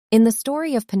In the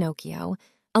story of Pinocchio,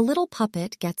 a little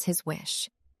puppet gets his wish.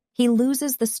 He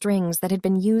loses the strings that had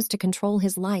been used to control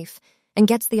his life and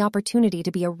gets the opportunity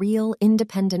to be a real,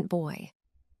 independent boy.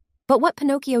 But what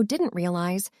Pinocchio didn't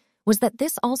realize was that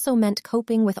this also meant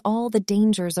coping with all the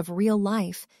dangers of real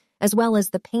life, as well as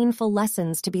the painful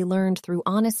lessons to be learned through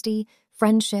honesty,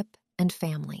 friendship, and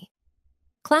family.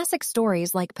 Classic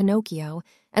stories like Pinocchio,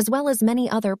 as well as many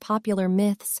other popular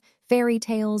myths, fairy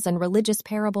tales, and religious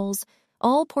parables,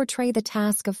 all portray the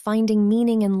task of finding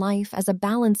meaning in life as a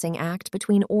balancing act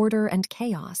between order and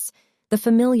chaos, the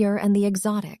familiar and the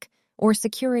exotic, or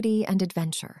security and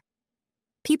adventure.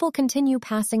 People continue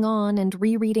passing on and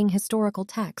rereading historical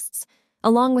texts,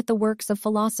 along with the works of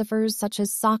philosophers such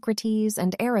as Socrates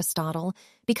and Aristotle,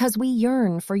 because we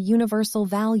yearn for universal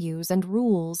values and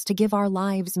rules to give our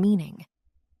lives meaning.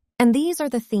 And these are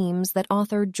the themes that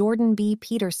author Jordan B.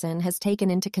 Peterson has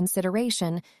taken into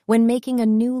consideration when making a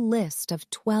new list of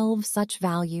 12 such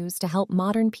values to help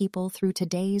modern people through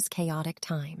today's chaotic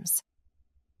times.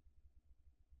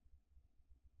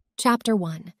 Chapter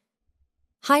 1.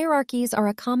 Hierarchies are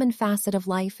a common facet of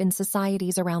life in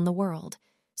societies around the world,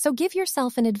 so give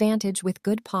yourself an advantage with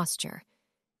good posture.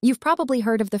 You've probably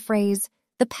heard of the phrase,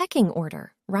 the pecking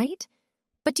order, right?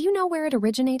 But do you know where it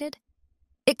originated?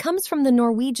 It comes from the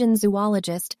Norwegian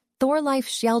zoologist Thorleif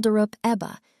Skjelderup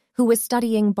Ebbe, who was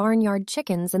studying barnyard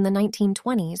chickens in the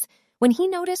 1920s when he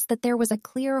noticed that there was a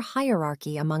clear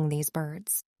hierarchy among these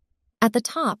birds. At the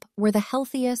top were the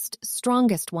healthiest,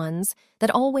 strongest ones that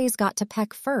always got to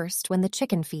peck first when the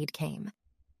chicken feed came.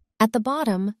 At the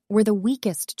bottom were the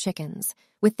weakest chickens,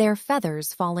 with their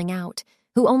feathers falling out,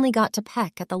 who only got to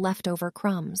peck at the leftover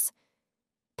crumbs.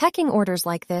 Pecking orders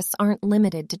like this aren't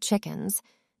limited to chickens.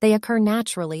 They occur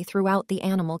naturally throughout the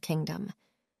animal kingdom.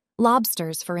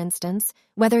 Lobsters, for instance,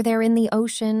 whether they're in the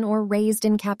ocean or raised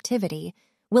in captivity,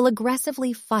 will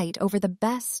aggressively fight over the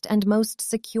best and most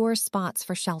secure spots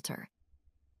for shelter.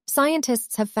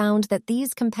 Scientists have found that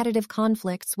these competitive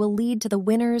conflicts will lead to the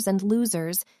winners and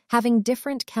losers having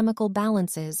different chemical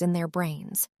balances in their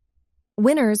brains.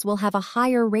 Winners will have a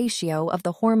higher ratio of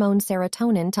the hormone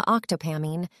serotonin to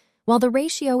octopamine, while the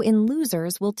ratio in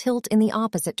losers will tilt in the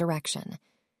opposite direction.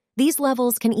 These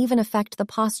levels can even affect the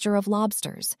posture of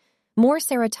lobsters. More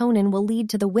serotonin will lead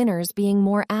to the winners being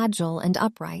more agile and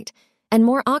upright, and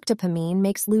more octopamine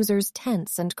makes losers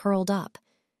tense and curled up.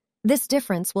 This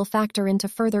difference will factor into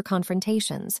further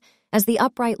confrontations, as the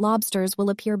upright lobsters will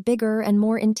appear bigger and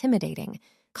more intimidating,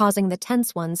 causing the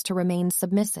tense ones to remain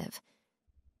submissive.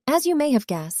 As you may have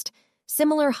guessed,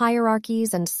 similar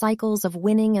hierarchies and cycles of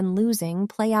winning and losing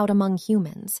play out among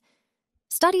humans.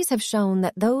 Studies have shown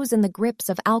that those in the grips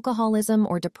of alcoholism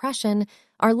or depression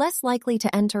are less likely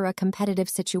to enter a competitive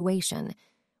situation,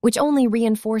 which only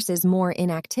reinforces more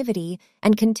inactivity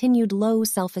and continued low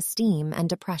self-esteem and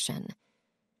depression.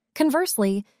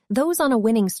 Conversely, those on a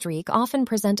winning streak often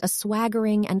present a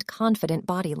swaggering and confident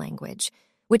body language,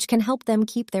 which can help them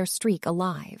keep their streak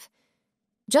alive.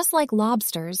 Just like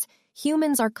lobsters,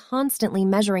 humans are constantly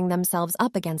measuring themselves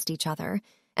up against each other,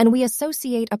 and we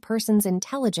associate a person's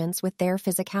intelligence with their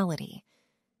physicality.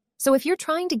 So if you're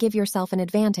trying to give yourself an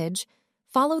advantage,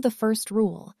 follow the first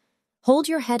rule. Hold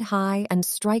your head high and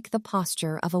strike the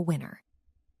posture of a winner.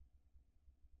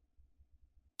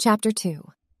 Chapter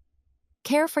 2.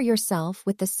 Care for yourself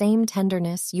with the same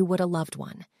tenderness you would a loved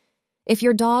one. If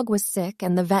your dog was sick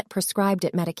and the vet prescribed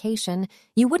it medication,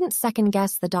 you wouldn't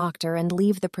second-guess the doctor and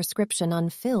leave the prescription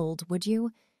unfilled, would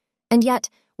you? And yet,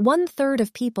 1/3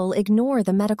 of people ignore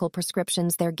the medical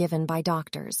prescriptions they're given by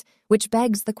doctors, which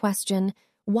begs the question,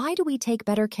 why do we take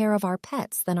better care of our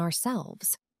pets than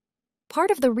ourselves? Part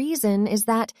of the reason is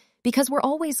that, because we're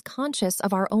always conscious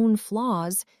of our own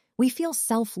flaws, we feel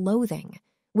self-loathing,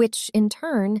 which, in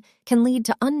turn, can lead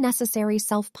to unnecessary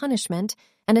self-punishment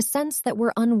and a sense that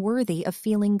we're unworthy of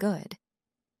feeling good.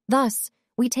 Thus,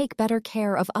 we take better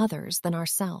care of others than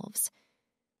ourselves.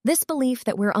 This belief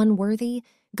that we're unworthy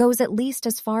goes at least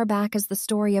as far back as the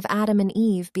story of Adam and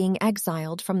Eve being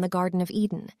exiled from the Garden of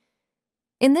Eden.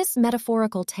 In this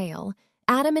metaphorical tale,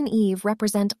 Adam and Eve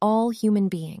represent all human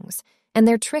beings, and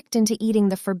they're tricked into eating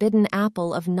the forbidden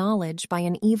apple of knowledge by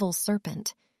an evil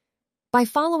serpent. By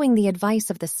following the advice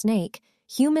of the snake,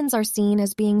 humans are seen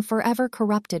as being forever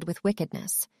corrupted with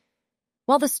wickedness.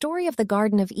 While the story of the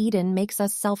Garden of Eden makes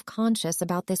us self-conscious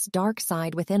about this dark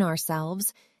side within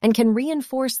ourselves and can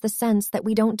reinforce the sense that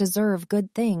we don't deserve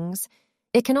good things,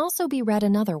 it can also be read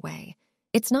another way.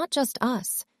 It's not just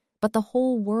us, but the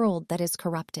whole world that is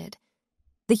corrupted.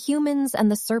 The humans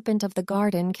and the serpent of the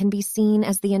garden can be seen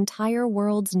as the entire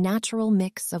world's natural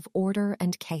mix of order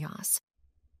and chaos.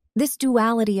 This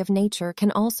duality of nature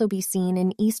can also be seen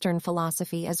in Eastern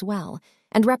philosophy as well,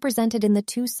 and represented in the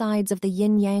two sides of the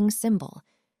yin-yang symbol.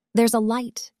 There's a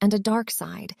light and a dark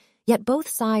side, yet both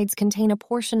sides contain a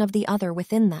portion of the other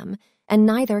within them, and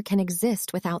neither can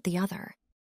exist without the other.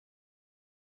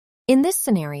 In this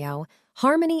scenario,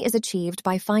 harmony is achieved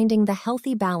by finding the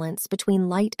healthy balance between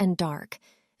light and dark,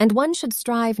 and one should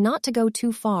strive not to go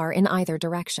too far in either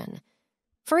direction.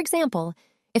 For example,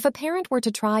 if a parent were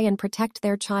to try and protect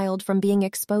their child from being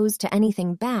exposed to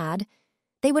anything bad,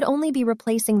 they would only be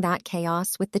replacing that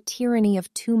chaos with the tyranny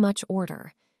of too much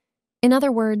order. In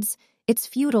other words, it's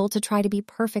futile to try to be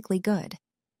perfectly good.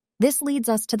 This leads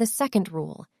us to the second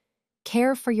rule: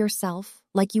 care for yourself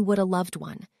like you would a loved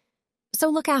one. So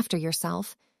look after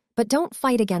yourself, but don't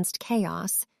fight against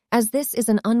chaos, as this is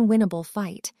an unwinnable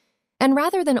fight. And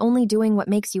rather than only doing what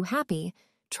makes you happy,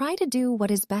 try to do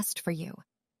what is best for you.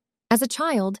 As a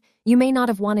child, you may not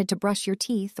have wanted to brush your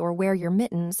teeth or wear your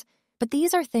mittens, but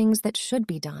these are things that should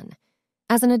be done.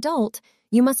 As an adult,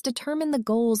 you must determine the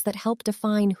goals that help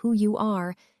define who you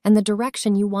are and the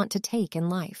direction you want to take in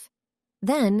life.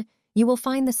 Then, you will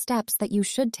find the steps that you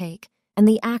should take and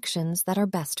the actions that are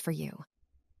best for you.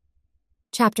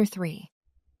 Chapter 3.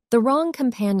 The wrong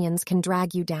companions can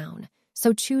drag you down,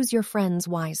 so choose your friends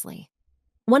wisely.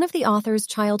 One of the author's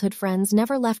childhood friends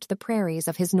never left the prairies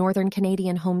of his northern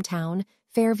Canadian hometown,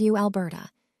 Fairview, Alberta.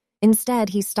 Instead,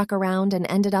 he stuck around and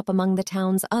ended up among the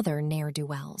town's other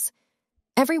ne'er-do-wells.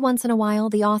 Every once in a while,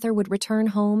 the author would return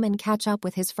home and catch up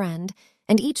with his friend,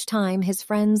 and each time his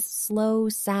friend's slow,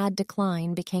 sad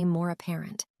decline became more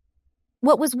apparent.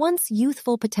 What was once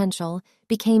youthful potential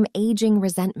became aging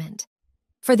resentment.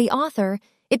 For the author,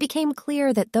 it became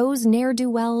clear that those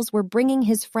ne'er-do-wells were bringing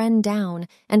his friend down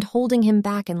and holding him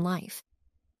back in life.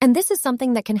 And this is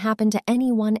something that can happen to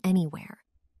anyone anywhere.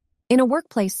 In a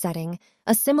workplace setting,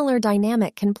 a similar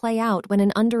dynamic can play out when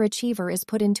an underachiever is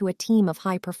put into a team of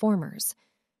high performers.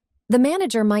 The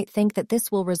manager might think that this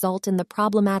will result in the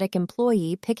problematic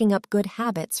employee picking up good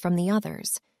habits from the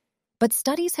others. But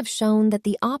studies have shown that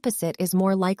the opposite is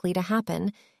more likely to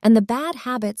happen, and the bad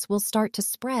habits will start to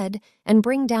spread and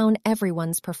bring down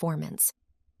everyone's performance.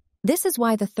 This is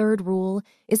why the third rule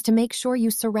is to make sure you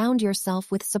surround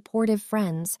yourself with supportive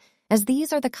friends, as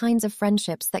these are the kinds of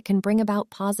friendships that can bring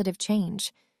about positive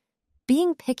change.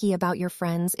 Being picky about your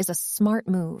friends is a smart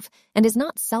move and is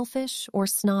not selfish or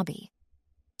snobby.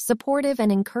 Supportive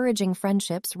and encouraging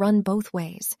friendships run both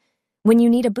ways. When you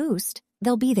need a boost,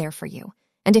 they'll be there for you.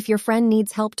 And if your friend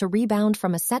needs help to rebound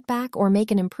from a setback or make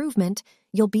an improvement,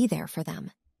 you'll be there for them.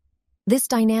 This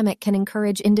dynamic can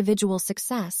encourage individual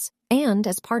success, and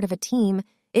as part of a team,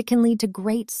 it can lead to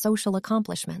great social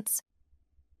accomplishments.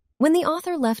 When the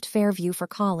author left Fairview for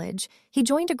college, he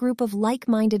joined a group of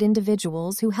like-minded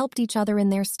individuals who helped each other in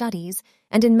their studies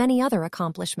and in many other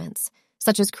accomplishments,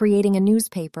 such as creating a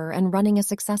newspaper and running a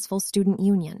successful student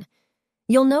union.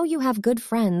 You'll know you have good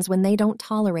friends when they don't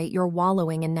tolerate your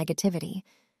wallowing in negativity.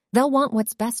 They'll want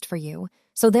what's best for you,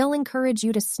 so they'll encourage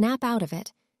you to snap out of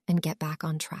it and get back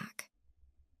on track.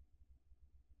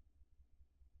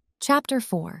 Chapter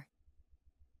 4.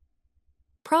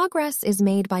 Progress is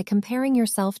made by comparing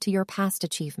yourself to your past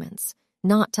achievements,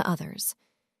 not to others.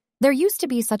 There used to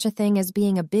be such a thing as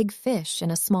being a big fish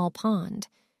in a small pond.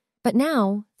 But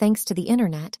now, thanks to the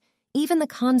internet, even the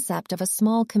concept of a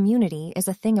small community is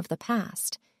a thing of the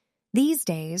past. These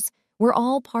days, we're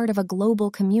all part of a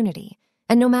global community,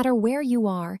 and no matter where you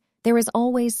are, there is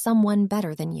always someone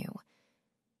better than you.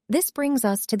 This brings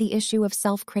us to the issue of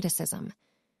self-criticism.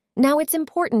 Now, it's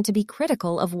important to be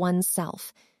critical of one's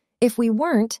self. If we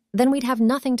weren't, then we'd have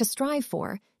nothing to strive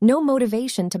for, no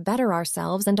motivation to better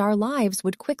ourselves, and our lives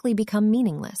would quickly become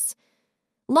meaningless.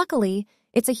 Luckily,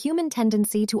 it's a human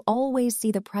tendency to always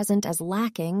see the present as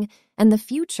lacking and the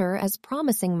future as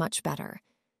promising much better.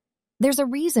 There's a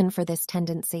reason for this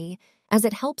tendency, as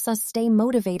it helps us stay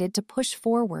motivated to push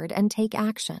forward and take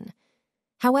action.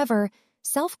 However,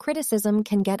 self-criticism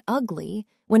can get ugly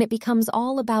when it becomes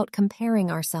all about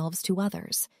comparing ourselves to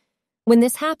others. When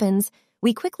this happens,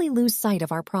 we quickly lose sight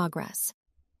of our progress.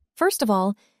 First of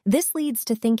all, this leads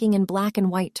to thinking in black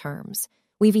and white terms.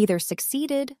 We've either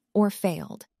succeeded or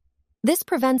failed. This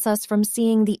prevents us from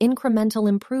seeing the incremental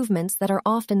improvements that are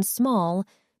often small,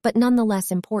 but nonetheless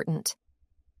important.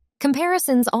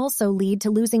 Comparisons also lead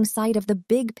to losing sight of the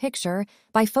big picture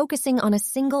by focusing on a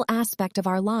single aspect of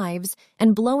our lives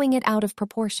and blowing it out of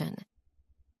proportion.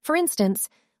 For instance,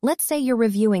 let's say you're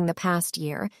reviewing the past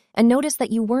year and notice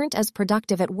that you weren't as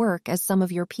productive at work as some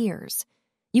of your peers.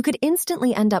 You could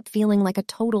instantly end up feeling like a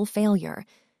total failure.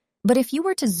 But if you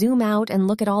were to zoom out and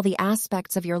look at all the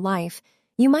aspects of your life,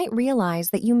 you might realize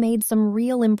that you made some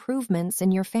real improvements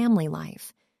in your family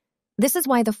life. This is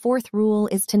why the fourth rule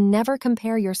is to never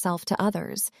compare yourself to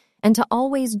others and to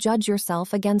always judge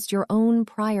yourself against your own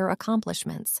prior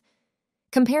accomplishments.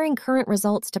 Comparing current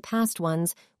results to past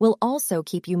ones will also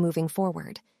keep you moving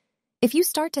forward. If you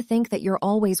start to think that you're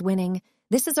always winning,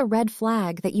 this is a red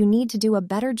flag that you need to do a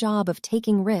better job of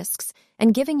taking risks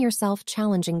and giving yourself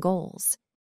challenging goals.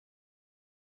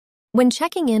 When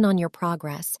checking in on your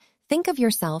progress, think of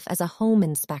yourself as a home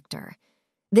inspector.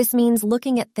 This means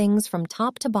looking at things from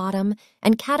top to bottom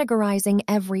and categorizing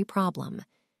every problem.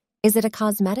 Is it a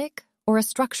cosmetic or a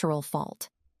structural fault?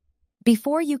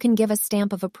 Before you can give a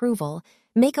stamp of approval,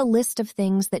 make a list of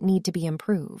things that need to be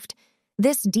improved.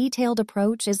 This detailed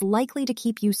approach is likely to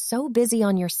keep you so busy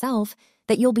on yourself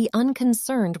that you'll be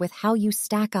unconcerned with how you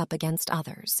stack up against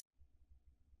others.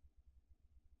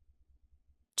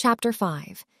 Chapter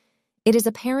 5. It is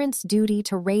a parent's duty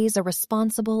to raise a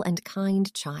responsible and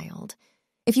kind child.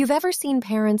 If you've ever seen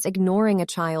parents ignoring a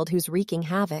child who's wreaking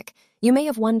havoc, you may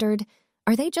have wondered,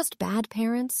 are they just bad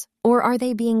parents, or are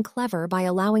they being clever by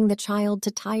allowing the child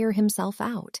to tire himself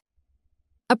out?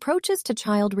 Approaches to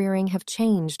child rearing have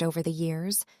changed over the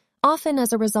years, often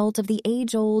as a result of the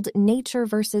age-old nature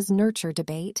versus nurture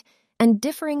debate and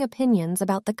differing opinions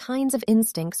about the kinds of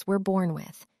instincts we're born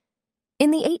with. In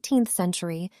the 18th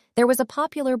century, there was a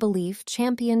popular belief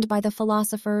championed by the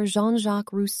philosopher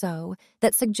Jean-Jacques Rousseau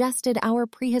that suggested our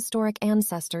prehistoric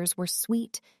ancestors were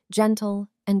sweet, gentle,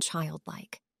 and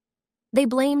childlike. They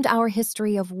blamed our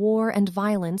history of war and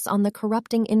violence on the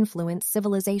corrupting influence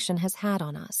civilization has had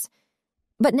on us.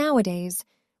 But nowadays,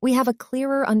 we have a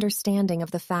clearer understanding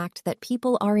of the fact that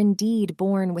people are indeed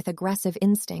born with aggressive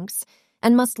instincts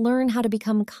and must learn how to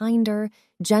become kinder,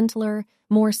 gentler,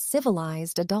 more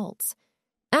civilized adults.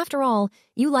 After all,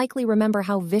 you likely remember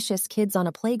how vicious kids on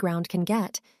a playground can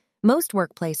get. Most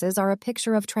workplaces are a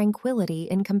picture of tranquility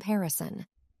in comparison.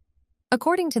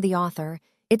 According to the author,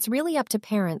 it's really up to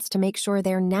parents to make sure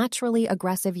their naturally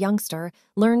aggressive youngster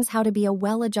learns how to be a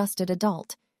well-adjusted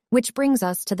adult, which brings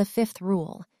us to the fifth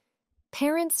rule.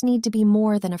 Parents need to be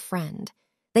more than a friend.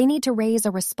 They need to raise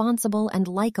a responsible and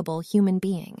likable human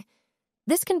being.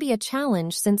 This can be a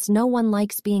challenge since no one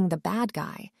likes being the bad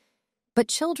guy. But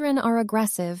children are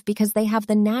aggressive because they have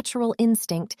the natural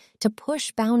instinct to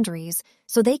push boundaries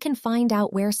so they can find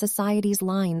out where society's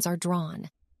lines are drawn.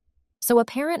 So a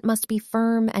parent must be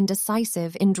firm and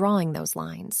decisive in drawing those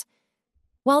lines.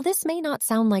 While this may not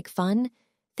sound like fun,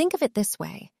 think of it this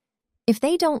way. If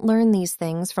they don't learn these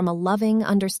things from a loving,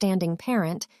 understanding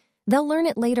parent, they'll learn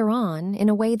it later on in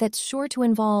a way that's sure to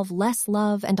involve less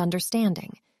love and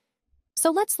understanding.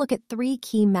 So let's look at 3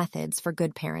 key methods for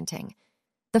good parenting.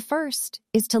 The first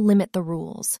is to limit the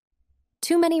rules.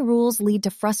 Too many rules lead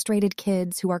to frustrated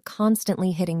kids who are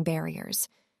constantly hitting barriers.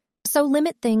 So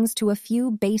limit things to a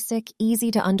few basic,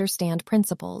 easy-to-understand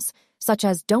principles, such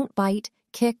as don't bite,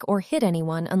 kick, or hit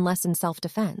anyone unless in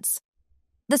self-defense.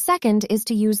 The second is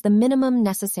to use the minimum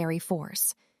necessary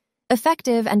force.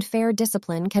 Effective and fair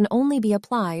discipline can only be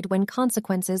applied when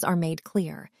consequences are made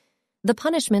clear. The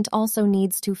punishment also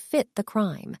needs to fit the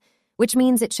crime, which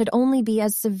means it should only be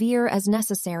as severe as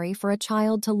necessary for a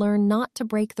child to learn not to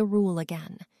break the rule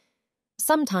again.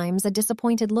 Sometimes a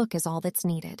disappointed look is all that's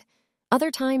needed. Other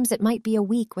times it might be a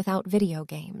week without video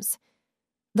games.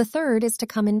 The third is to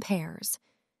come in pairs.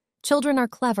 Children are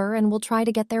clever and will try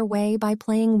to get their way by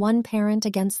playing one parent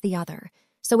against the other,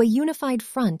 so a unified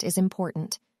front is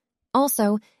important.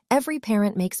 Also, every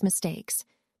parent makes mistakes,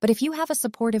 but if you have a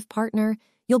supportive partner,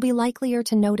 you'll be likelier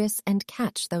to notice and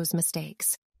catch those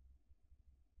mistakes.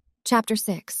 Chapter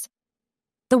 6.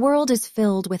 The world is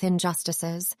filled with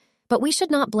injustices, but we should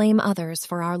not blame others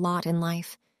for our lot in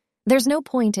life. There's no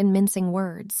point in mincing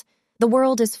words. The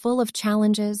world is full of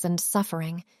challenges and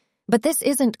suffering, but this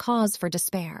isn't cause for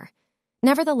despair.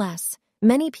 Nevertheless,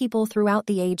 many people throughout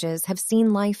the ages have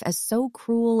seen life as so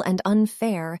cruel and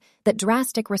unfair that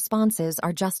drastic responses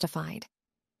are justified.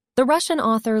 The Russian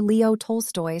author Leo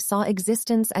Tolstoy saw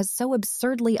existence as so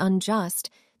absurdly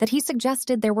unjust that he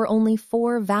suggested there were only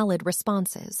 4 valid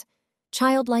responses: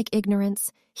 childlike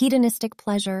ignorance, hedonistic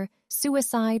pleasure,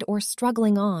 suicide, or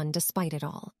struggling on despite it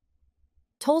all.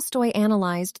 Tolstoy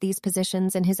analyzed these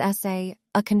positions in his essay,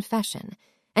 A Confession,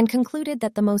 and concluded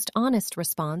that the most honest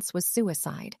response was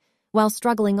suicide, while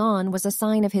struggling on was a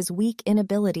sign of his weak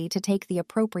inability to take the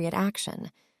appropriate action.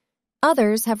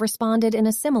 Others have responded in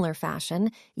a similar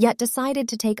fashion, yet decided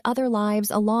to take other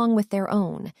lives along with their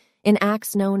own, in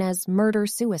acts known as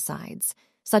murder-suicides,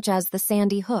 such as the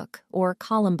Sandy Hook or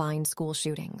Columbine school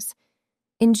shootings.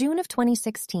 In June of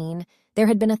 2016, there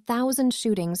had been 1,000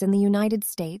 shootings in the United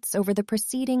States over the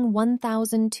preceding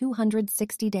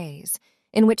 1,260 days,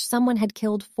 in which someone had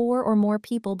killed 4 or more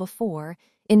people before,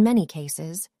 in many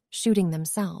cases, shooting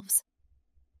themselves.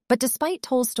 But despite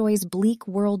Tolstoy's bleak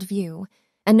worldview,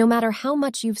 and no matter how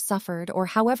much you've suffered or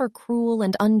however cruel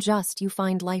and unjust you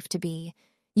find life to be,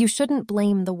 you shouldn't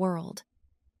blame the world.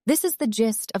 This is the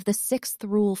gist of the 6th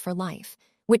rule for life,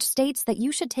 which states that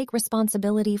you should take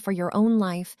responsibility for your own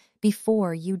life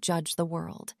before you judge the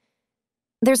world.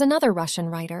 There's another Russian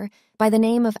writer by the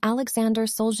name of Alexander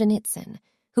Solzhenitsyn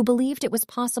who believed it was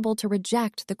possible to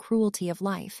reject the cruelty of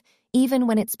life, even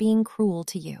when it's being cruel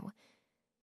to you.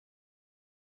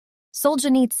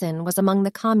 Solzhenitsyn was among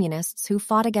the communists who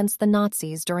fought against the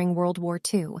Nazis during World War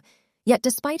II, yet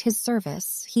despite his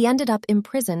service, he ended up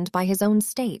imprisoned by his own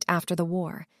state after the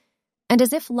war. And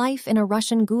as if life in a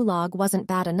Russian gulag wasn't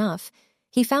bad enough,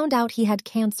 he found out he had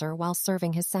cancer while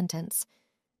serving his sentence.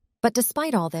 But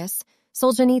despite all this,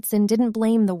 Solzhenitsyn didn't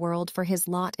blame the world for his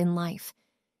lot in life.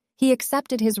 He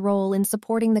accepted his role in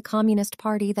supporting the Communist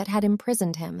Party that had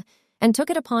imprisoned him and took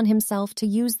it upon himself to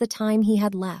use the time he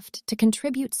had left to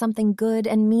contribute something good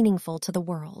and meaningful to the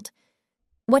world.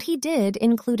 What he did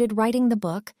included writing the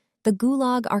book, The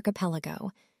Gulag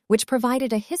Archipelago, which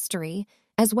provided a history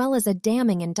as well as a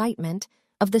damning indictment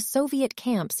of the Soviet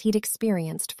camps he'd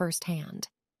experienced firsthand.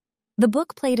 The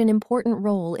book played an important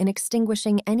role in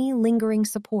extinguishing any lingering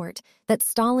support that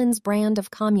Stalin's brand of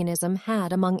communism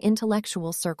had among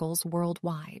intellectual circles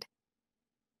worldwide.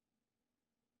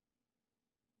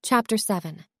 Chapter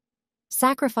 7.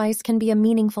 Sacrifice can be a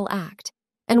meaningful act,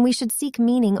 and we should seek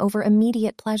meaning over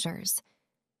immediate pleasures.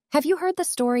 Have you heard the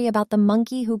story about the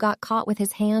monkey who got caught with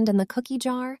his hand in the cookie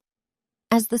jar?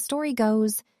 As the story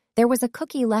goes, there was a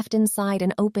cookie left inside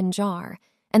an open jar,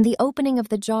 and the opening of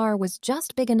the jar was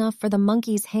just big enough for the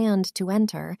monkey's hand to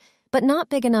enter, but not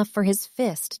big enough for his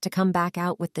fist to come back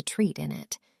out with the treat in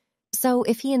it. So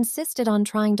if he insisted on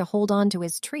trying to hold on to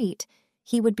his treat,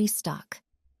 he would be stuck.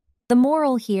 The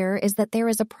moral here is that there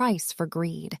is a price for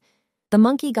greed. The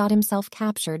monkey got himself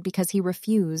captured because he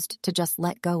refused to just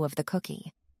let go of the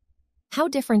cookie. How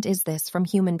different is this from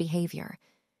human behavior?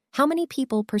 How many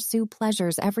people pursue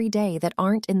pleasures every day that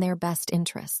aren't in their best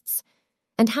interests?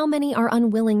 And how many are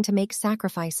unwilling to make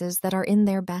sacrifices that are in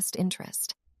their best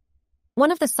interest?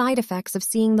 One of the side effects of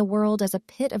seeing the world as a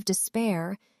pit of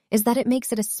despair is that it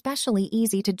makes it especially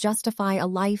easy to justify a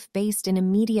life based in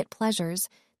immediate pleasures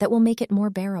that will make it more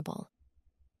bearable.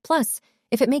 Plus,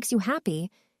 if it makes you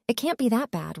happy, it can't be that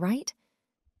bad, right?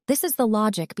 This is the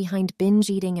logic behind binge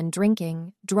eating and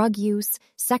drinking, drug use,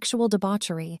 sexual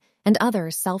debauchery, and other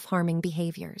self-harming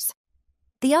behaviors.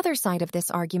 The other side of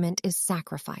this argument is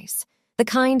sacrifice, the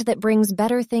kind that brings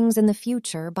better things in the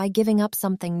future by giving up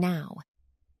something now.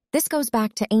 This goes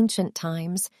back to ancient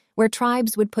times, where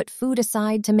tribes would put food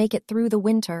aside to make it through the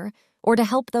winter or to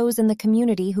help those in the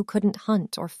community who couldn't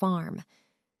hunt or farm.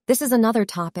 This is another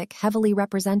topic heavily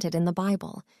represented in the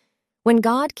Bible. When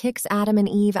God kicks Adam and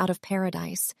Eve out of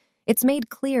paradise, it's made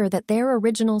clear that their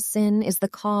original sin is the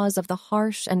cause of the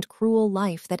harsh and cruel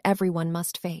life that everyone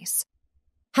must face.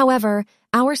 However,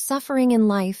 our suffering in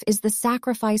life is the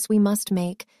sacrifice we must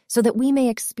make so that we may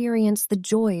experience the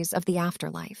joys of the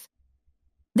afterlife.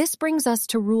 This brings us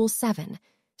to Rule 7,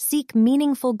 seek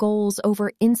meaningful goals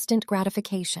over instant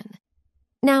gratification.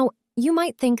 Now, you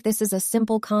might think this is a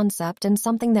simple concept and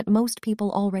something that most people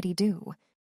already do.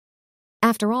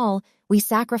 After all, we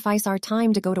sacrifice our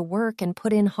time to go to work and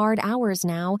put in hard hours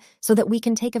now so that we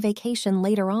can take a vacation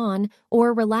later on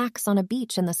or relax on a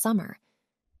beach in the summer.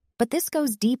 But this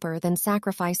goes deeper than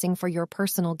sacrificing for your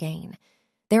personal gain.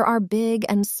 There are big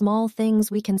and small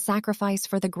things we can sacrifice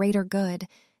for the greater good,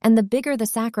 and the bigger the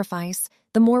sacrifice,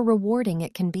 the more rewarding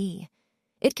it can be.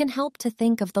 It can help to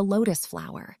think of the lotus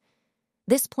flower.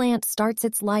 This plant starts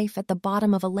its life at the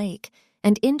bottom of a lake,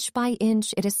 and inch by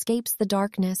inch it escapes the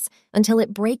darkness until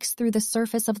it breaks through the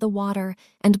surface of the water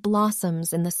and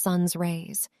blossoms in the sun's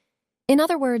rays. In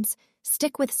other words,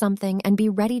 stick with something and be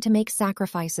ready to make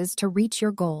sacrifices to reach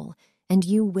your goal, and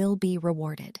you will be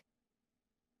rewarded.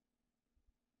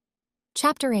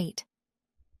 Chapter 8.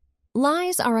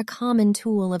 Lies are a common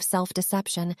tool of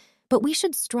self-deception, but we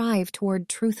should strive toward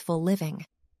truthful living.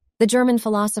 The German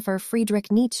philosopher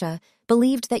Friedrich Nietzsche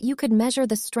believed that you could measure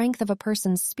the strength of a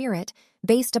person's spirit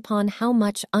based upon how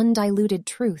much undiluted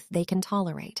truth they can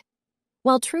tolerate.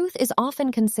 While truth is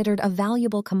often considered a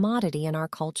valuable commodity in our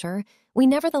culture, we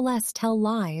nevertheless tell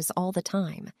lies all the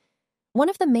time. One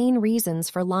of the main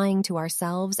reasons for lying to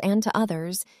ourselves and to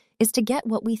others is to get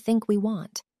what we think we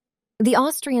want. The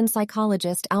Austrian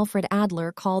psychologist Alfred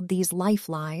Adler called these life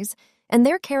lies, and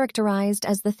they're characterized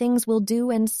as the things we'll do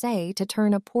and say to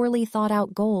turn a poorly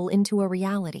thought-out goal into a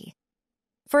reality.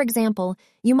 For example,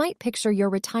 you might picture your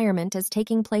retirement as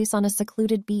taking place on a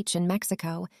secluded beach in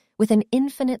Mexico with an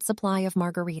infinite supply of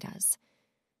margaritas.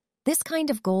 This kind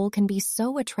of goal can be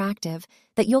so attractive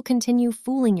that you'll continue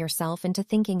fooling yourself into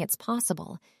thinking it's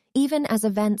possible, even as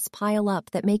events pile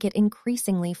up that make it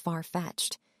increasingly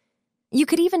far-fetched. You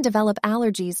could even develop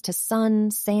allergies to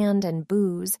sun, sand, and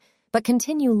booze, but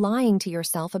continue lying to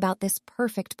yourself about this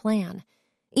perfect plan,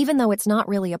 even though it's not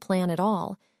really a plan at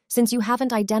all, since you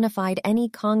haven't identified any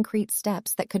concrete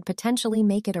steps that could potentially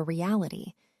make it a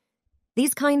reality.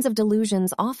 These kinds of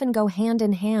delusions often go hand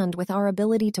in hand with our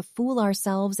ability to fool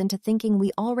ourselves into thinking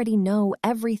we already know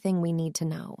everything we need to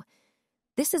know.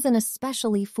 This is an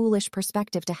especially foolish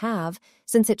perspective to have,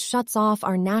 since it shuts off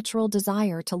our natural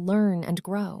desire to learn and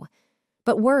grow.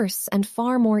 But worse and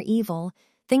far more evil,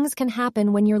 things can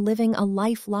happen when you're living a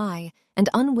life lie and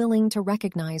unwilling to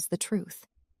recognize the truth.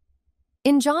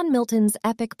 In John Milton's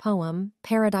epic poem,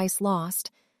 Paradise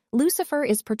Lost, Lucifer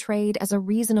is portrayed as a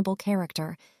reasonable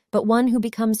character, but one who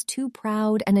becomes too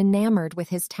proud and enamored with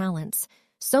his talents,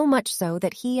 so much so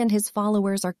that he and his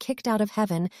followers are kicked out of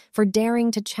heaven for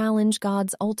daring to challenge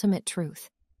God's ultimate truth.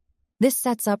 This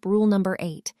sets up rule number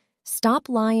 8: stop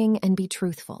lying and be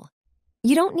truthful.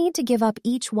 You don't need to give up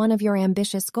each one of your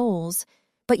ambitious goals,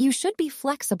 but you should be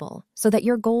flexible so that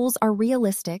your goals are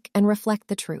realistic and reflect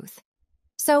the truth.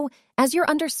 So, as your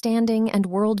understanding and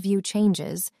worldview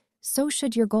changes, so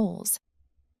should your goals.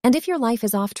 And if your life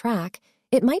is off track,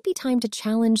 it might be time to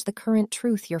challenge the current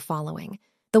truth you're following,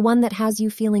 the one that has you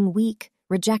feeling weak,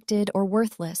 rejected, or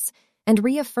worthless, and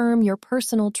reaffirm your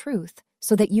personal truth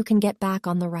so that you can get back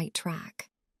on the right track.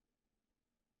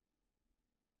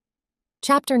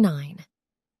 Chapter 9.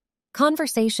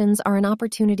 Conversations are an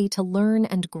opportunity to learn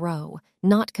and grow,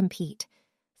 not compete.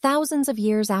 Thousands of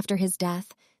years after his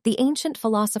death, the ancient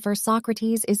philosopher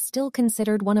Socrates is still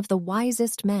considered one of the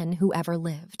wisest men who ever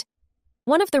lived.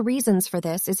 One of the reasons for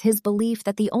this is his belief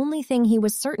that the only thing he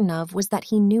was certain of was that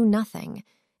he knew nothing,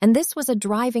 and this was a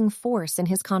driving force in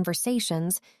his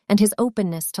conversations and his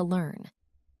openness to learn.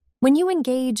 When you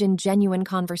engage in genuine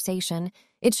conversation,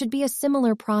 it should be a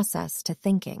similar process to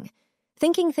thinking.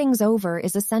 Thinking things over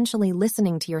is essentially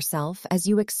listening to yourself as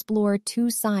you explore two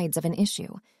sides of an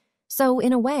issue. So,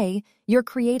 in a way, you're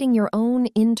creating your own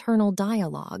internal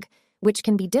dialogue, which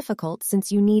can be difficult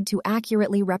since you need to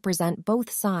accurately represent both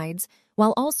sides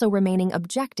while also remaining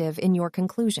objective in your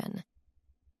conclusion.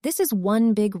 This is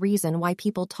one big reason why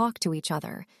people talk to each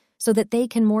other, so that they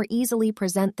can more easily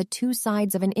present the two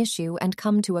sides of an issue and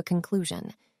come to a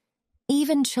conclusion.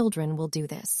 Even children will do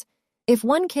this. If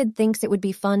one kid thinks it would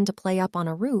be fun to play up on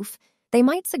a roof, they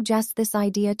might suggest this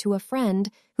idea to a friend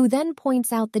who then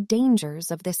points out the dangers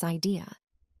of this idea.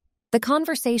 The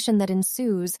conversation that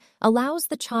ensues allows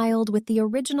the child with the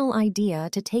original idea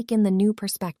to take in the new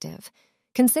perspective,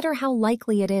 consider how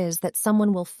likely it is that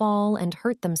someone will fall and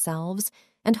hurt themselves,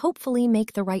 and hopefully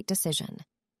make the right decision.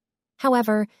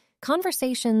 However,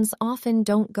 conversations often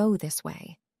don't go this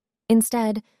way.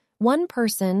 Instead, one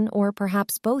person, or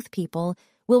perhaps both people,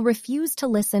 will refuse to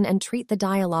listen and treat the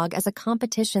dialogue as a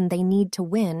competition they need to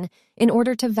win in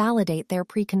order to validate their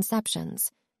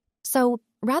preconceptions. So,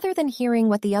 rather than hearing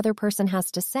what the other person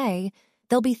has to say,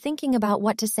 they'll be thinking about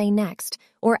what to say next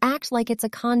or act like it's a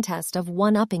contest of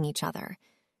one-upping each other.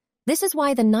 This is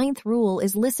why the 9th rule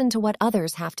is listen to what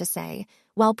others have to say,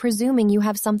 while presuming you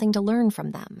have something to learn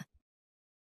from them.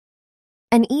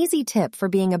 An easy tip for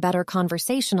being a better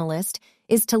conversationalist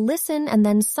is to listen and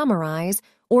then summarize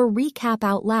or recap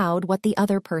out loud what the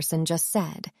other person just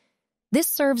said. This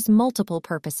serves multiple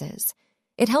purposes.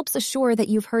 It helps assure that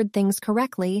you've heard things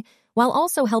correctly, while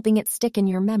also helping it stick in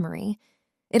your memory.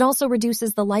 It also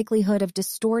reduces the likelihood of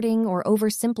distorting or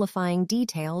oversimplifying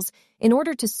details in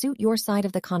order to suit your side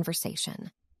of the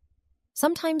conversation.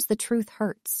 Sometimes the truth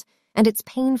hurts, and it's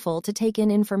painful to take in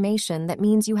information that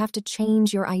means you have to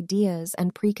change your ideas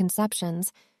and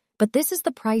preconceptions, but this is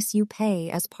the price you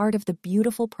pay as part of the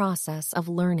beautiful process of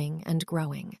learning and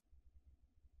growing.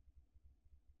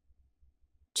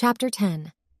 Chapter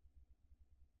 10.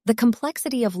 The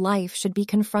complexity of life should be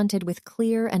confronted with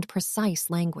clear and precise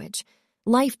language.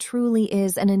 Life truly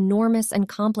is an enormous and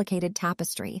complicated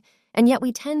tapestry, and yet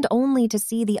we tend only to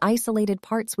see the isolated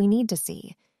parts we need to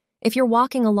see. If you're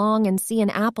walking along and see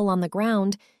an apple on the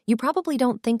ground, you probably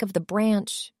don't think of the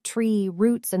branch, tree,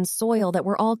 roots, and soil that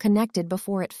were all connected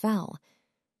before it fell.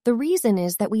 The reason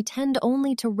is that we tend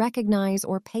only to recognize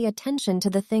or pay attention to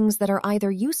the things that are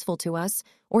either useful to us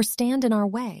or stand in our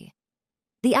way.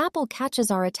 The apple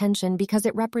catches our attention because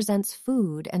it represents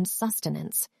food and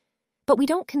sustenance. but we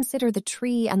don't consider the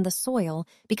tree and the soil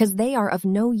because they are of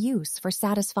no use for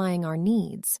satisfying our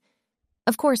needs.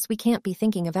 Of course, we can't be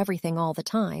thinking of everything all the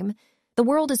time. The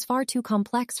world is far too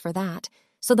complex for that,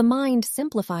 so the mind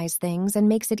simplifies things and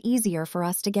makes it easier for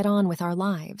us to get on with our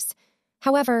lives.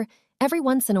 However, every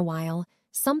once in a while,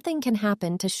 something can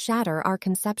happen to shatter our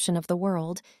conception of the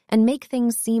world and make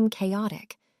things seem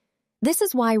chaotic. This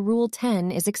is why Rule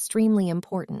 10 is extremely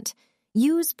important.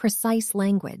 Use precise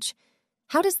language.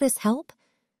 How does this help?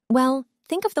 Well,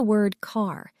 think of the word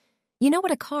car. You know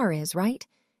what a car is, right?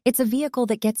 It's a vehicle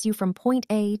that gets you from point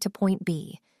A to point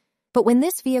B. But when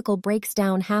this vehicle breaks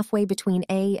down halfway between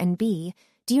A and B,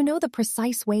 do you know the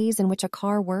precise ways in which a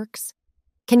car works?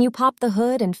 Can you pop the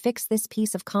hood and fix this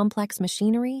piece of complex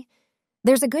machinery?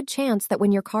 There's a good chance that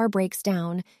when your car breaks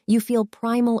down, you feel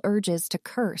primal urges to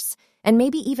curse and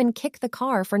maybe even kick the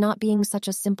car for not being such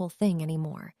a simple thing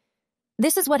anymore.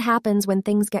 This is what happens when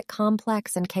things get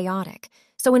complex and chaotic.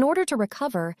 So in order to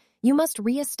recover, you must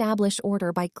reestablish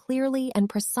order by clearly and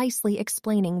precisely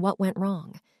explaining what went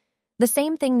wrong. The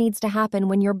same thing needs to happen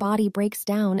when your body breaks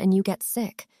down and you get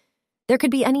sick. There could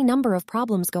be any number of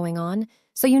problems going on,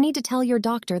 so you need to tell your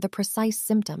doctor the precise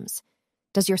symptoms.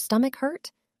 Does your stomach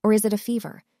hurt, or is it a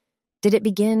fever? Did it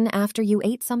begin after you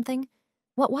ate something?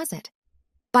 What was it?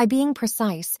 By being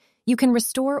precise, you can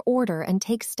restore order and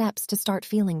take steps to start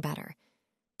feeling better.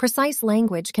 Precise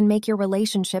language can make your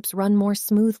relationships run more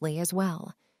smoothly as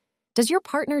well. Does your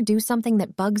partner do something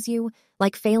that bugs you,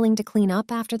 like failing to clean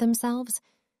up after themselves?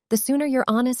 The sooner you're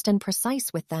honest and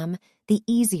precise with them, the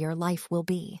easier life will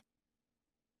be.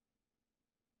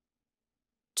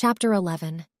 Chapter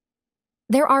 11.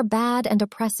 There are bad and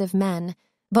oppressive men,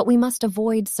 but we must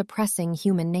avoid suppressing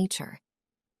human nature.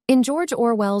 In George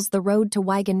Orwell's The Road to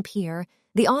Wigan Pier,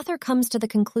 the author comes to the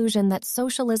conclusion that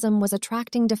socialism was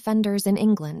attracting defenders in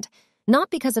England, not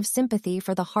because of sympathy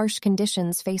for the harsh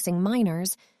conditions facing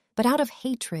miners, but out of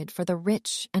hatred for the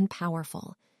rich and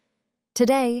powerful.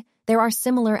 Today, there are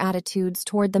similar attitudes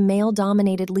toward the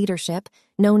male-dominated leadership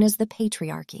known as the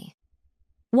patriarchy.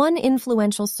 One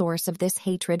influential source of this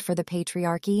hatred for the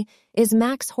patriarchy is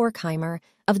Max Horkheimer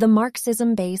of the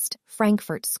Marxism-based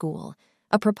Frankfurt School,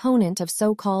 a proponent of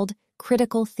so-called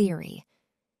critical theory.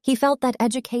 He felt that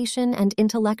education and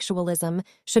intellectualism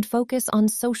should focus on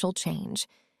social change,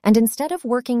 and instead of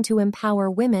working to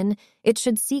empower women, it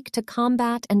should seek to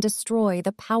combat and destroy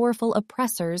the powerful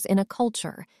oppressors in a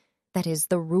culture, that is,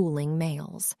 the ruling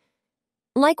males.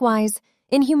 Likewise,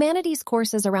 in humanities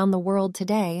courses around the world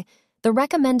today, the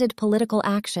recommended political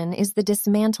action is the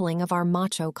dismantling of our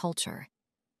macho culture.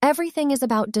 Everything is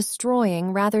about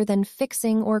destroying rather than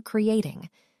fixing or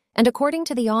creating, and according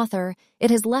to the author,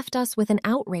 it has left us with an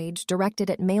outrage directed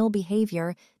at male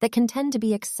behavior that can tend to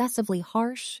be excessively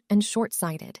harsh and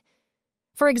short-sighted.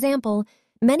 For example,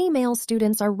 many male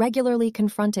students are regularly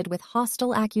confronted with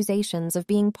hostile accusations of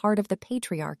being part of the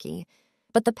patriarchy,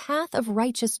 but the path of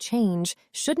righteous change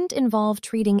shouldn't involve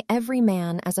treating every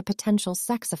man as a potential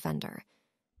sex offender.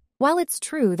 While it's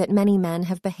true that many men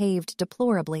have behaved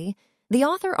deplorably, the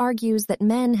author argues that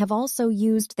men have also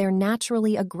used their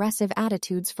naturally aggressive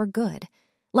attitudes for good,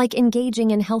 like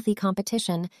engaging in healthy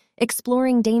competition,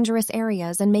 exploring dangerous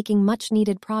areas, and making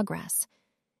much-needed progress.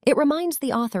 It reminds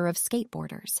the author of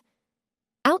skateboarders.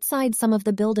 Outside some of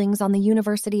the buildings on the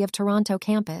University of Toronto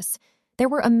campus, there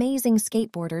were amazing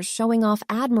skateboarders showing off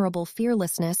admirable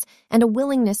fearlessness and a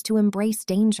willingness to embrace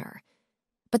danger.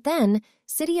 But then,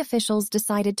 city officials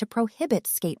decided to prohibit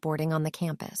skateboarding on the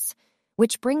campus,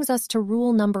 which brings us to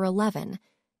rule number 11.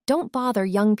 Don't bother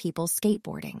young people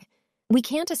skateboarding. We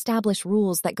can't establish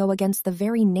rules that go against the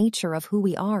very nature of who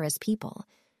we are as people.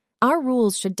 Our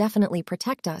rules should definitely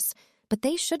protect us, but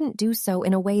they shouldn't do so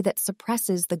in a way that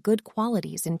suppresses the good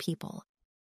qualities in people.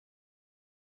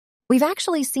 We've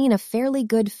actually seen a fairly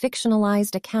good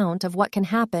fictionalized account of what can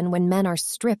happen when men are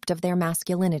stripped of their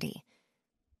masculinity.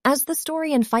 As the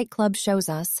story in Fight Club shows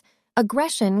us,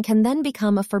 aggression can then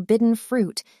become a forbidden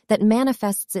fruit that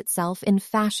manifests itself in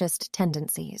fascist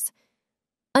tendencies.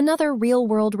 Another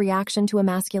real-world reaction to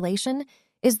emasculation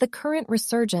is the current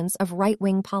resurgence of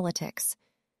right-wing politics.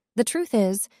 The truth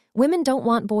is, women don't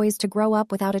want boys to grow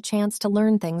up without a chance to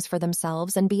learn things for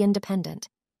themselves and be independent.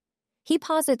 He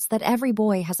posits that every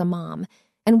boy has a mom,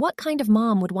 and what kind of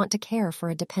mom would want to care for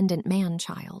a dependent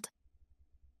man-child?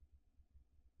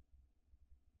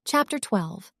 Chapter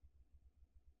 12.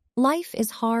 Life is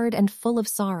hard and full of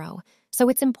sorrow, so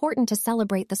it's important to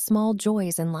celebrate the small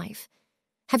joys in life.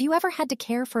 Have you ever had to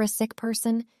care for a sick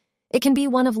person? It can be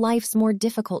one of life's more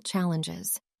difficult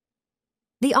challenges.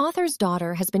 The author's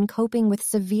daughter has been coping with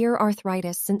severe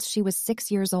arthritis since she was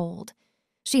 6 years old.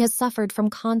 She has suffered from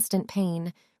constant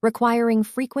pain, requiring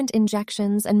frequent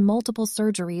injections and multiple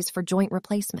surgeries for joint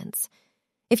replacements.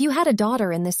 If you had a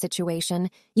daughter in this situation,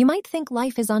 you might think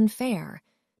life is unfair,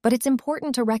 but it's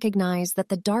important to recognize that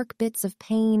the dark bits of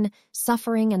pain,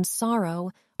 suffering, and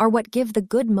sorrow are what give the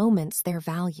good moments their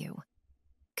value.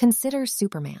 Consider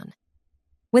Superman.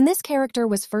 When this character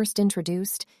was first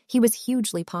introduced, he was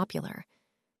hugely popular.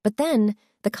 But then,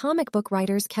 the comic book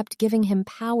writers kept giving him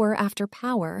power after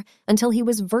power until he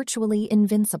was virtually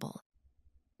invincible.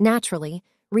 Naturally,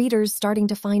 readers starting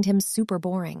to find him super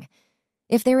boring.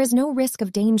 If there is no risk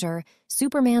of danger,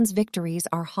 Superman's victories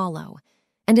are hollow.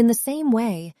 And in the same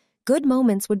way, good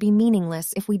moments would be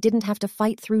meaningless if we didn't have to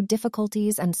fight through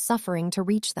difficulties and suffering to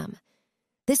reach them.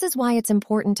 This is why it's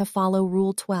important to follow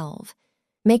Rule 12.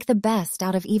 Make the best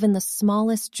out of even the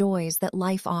smallest joys that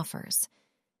life offers.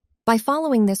 By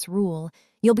following this rule,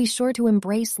 you'll be sure to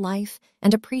embrace life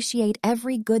and appreciate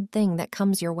every good thing that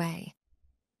comes your way.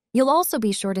 You'll also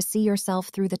be sure to see yourself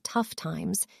through the tough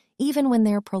times, even when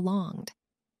they're prolonged.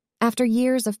 After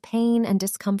years of pain and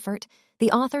discomfort,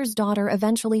 the author's daughter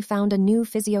eventually found a new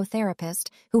physiotherapist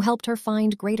who helped her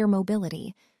find greater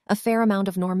mobility, a fair amount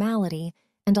of normality,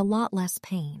 and a lot less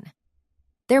pain.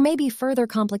 There may be further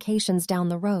complications down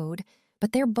the road,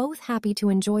 but they're both happy to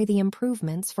enjoy the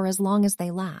improvements for as long as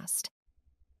they last.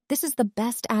 This is the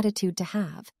best attitude to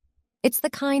have. It's the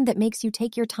kind that makes you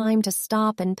take your time to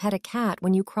stop and pet a cat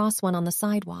when you cross one on the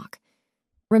sidewalk.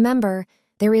 Remember,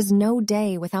 there is no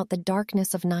day without the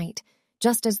darkness of night,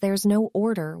 just as there's no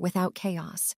order without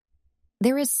chaos.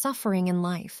 There is suffering in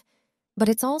life, but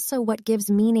it's also what gives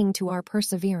meaning to our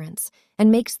perseverance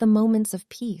and makes the moments of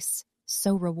peace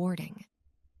so rewarding.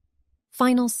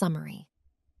 Final summary.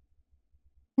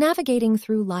 Navigating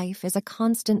through life is a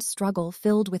constant struggle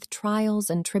filled with trials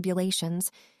and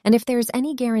tribulations, and if there's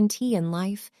any guarantee in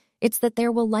life, it's that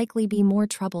there will likely be more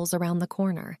troubles around the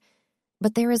corner.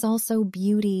 But there is also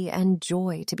beauty and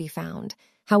joy to be found,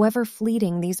 however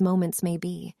fleeting these moments may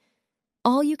be.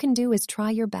 All you can do is try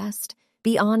your best,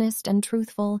 be honest and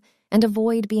truthful, and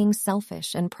avoid being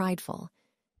selfish and prideful.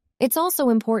 It's also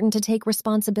important to take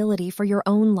responsibility for your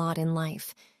own lot in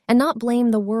life, and not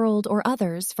blame the world or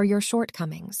others for your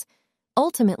shortcomings.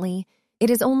 Ultimately, it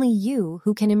is only you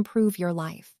who can improve your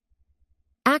life.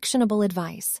 Actionable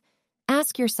advice.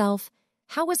 Ask yourself,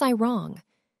 how was I wrong?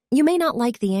 You may not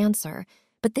like the answer,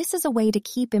 but this is a way to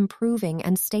keep improving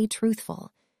and stay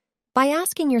truthful. By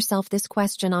asking yourself this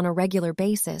question on a regular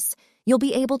basis, you'll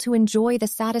be able to enjoy the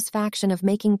satisfaction of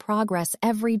making progress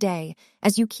every day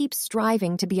as you keep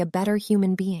striving to be a better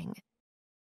human being.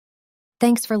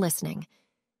 Thanks for listening.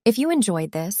 If you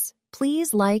enjoyed this,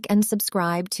 please like and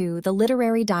subscribe to The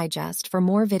Literary Digest for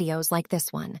more videos like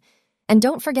this one. And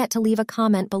don't forget to leave a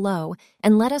comment below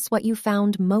and let us what you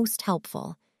found most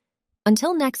helpful.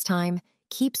 Until next time,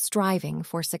 keep striving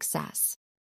for success.